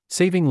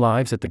Saving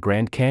lives at the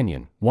Grand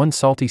Canyon, one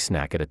salty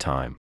snack at a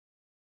time.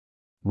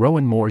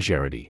 Rowan Moore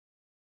Gerety.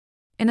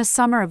 In a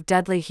summer of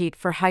deadly heat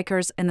for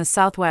hikers in the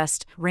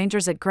Southwest,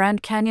 rangers at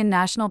Grand Canyon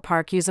National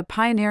Park use a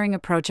pioneering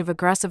approach of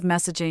aggressive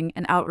messaging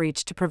and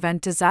outreach to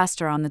prevent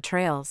disaster on the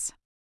trails.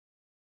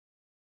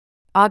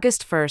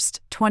 August 1,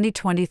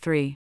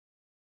 2023.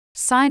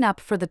 Sign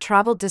up for the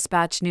Travel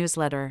Dispatch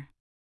newsletter.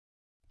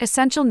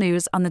 Essential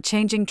news on the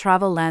changing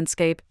travel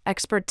landscape,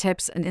 expert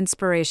tips and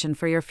inspiration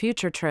for your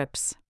future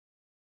trips.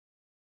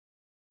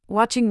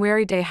 Watching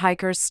weary day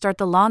hikers start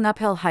the long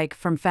uphill hike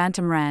from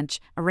Phantom Ranch,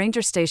 a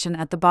ranger station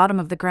at the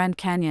bottom of the Grand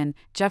Canyon,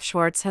 Jeff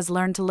Schwartz has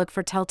learned to look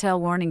for telltale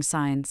warning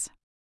signs.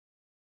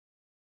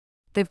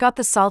 They've got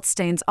the salt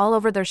stains all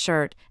over their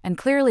shirt and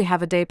clearly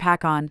have a day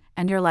pack on,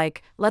 and you're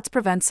like, let's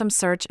prevent some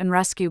search and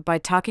rescue by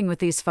talking with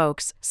these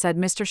folks, said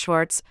Mr.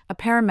 Schwartz, a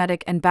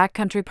paramedic and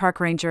backcountry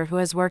park ranger who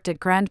has worked at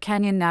Grand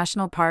Canyon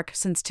National Park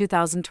since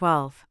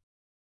 2012.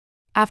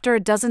 After a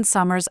dozen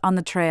summers on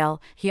the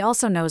trail, he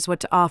also knows what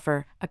to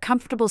offer: a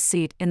comfortable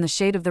seat in the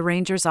shade of the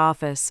ranger's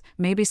office,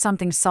 maybe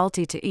something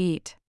salty to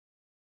eat.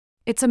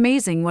 It's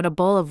amazing what a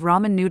bowl of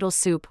ramen noodle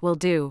soup will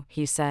do,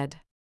 he said.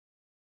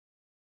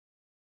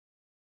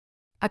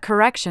 A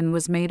correction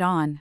was made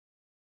on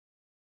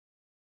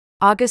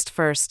August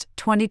 1,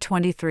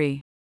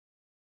 2023.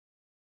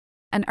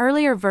 An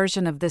earlier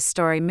version of this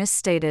story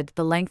misstated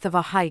the length of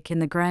a hike in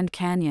the Grand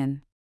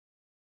Canyon.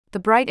 The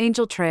Bright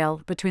Angel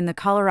Trail between the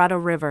Colorado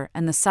River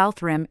and the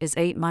South Rim is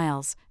 8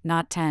 miles,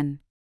 not 10.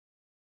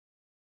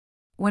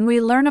 When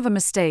we learn of a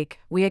mistake,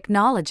 we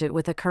acknowledge it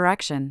with a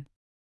correction.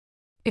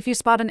 If you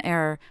spot an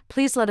error,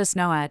 please let us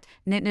know at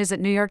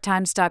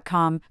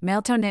nitnews@newyorktimes.com,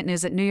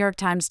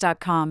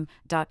 mailtone@newyorktimes.com.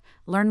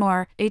 Learn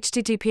more,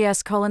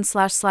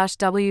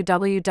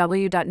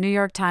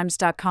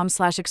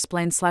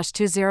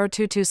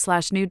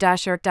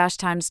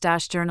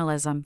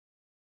 https://www.newyorktimes.com/explain/2022/new-york-times-journalism.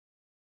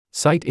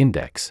 Site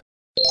Index.